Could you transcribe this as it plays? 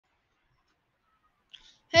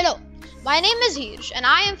Hello, my name is Heirsh and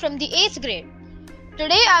I am from the 8th grade.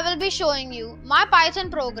 Today I will be showing you my Python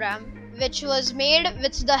program which was made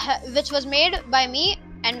by me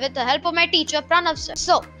and with the help of my teacher Pranav sir.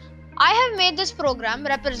 So, I have made this program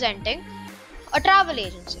representing a travel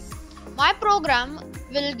agency. My program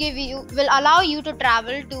will allow you to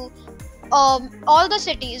travel to all the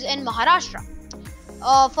cities in Maharashtra.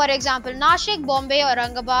 For example, Nashik, Bombay,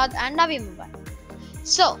 Aurangabad and Navi Mumbai.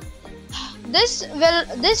 So, this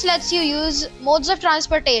lets you use modes of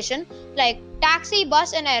transportation like taxi,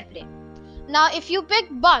 bus and airplane. Now if you pick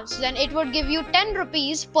bus, then it would give you 10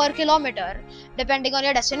 rupees per kilometer depending on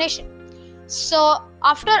your destination. So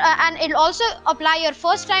after and it'll also apply your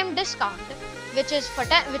first time discount which is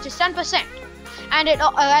 10%,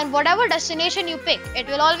 and whatever destination you pick, it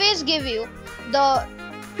will always give you the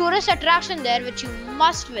tourist attraction there which you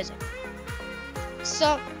must visit.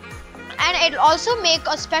 So, and it'll also make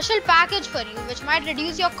a special package for you which might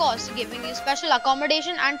reduce your cost, giving you special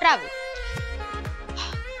accommodation and travel.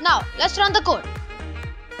 Now let's run the code.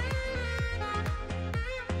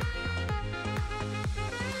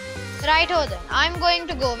 Righto then, I'm going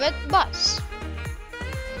to go with bus.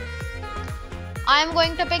 I'm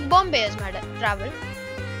going to pick Bombay as my travel.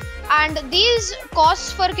 And these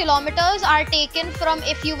costs for kilometers are taken from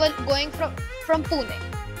if you were going from Pune.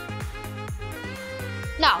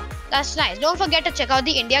 Now, that's nice. Don't forget to check out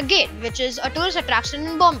the India Gate, which is a tourist attraction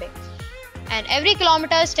in Bombay. And every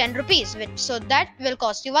kilometer is 10 rupees, so that will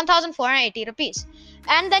cost you 1480 rupees.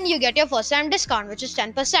 And then you get your first time discount, which is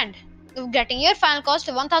 10%, getting your final cost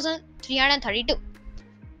to 1332.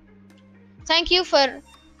 Thank you for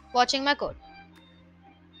watching my code.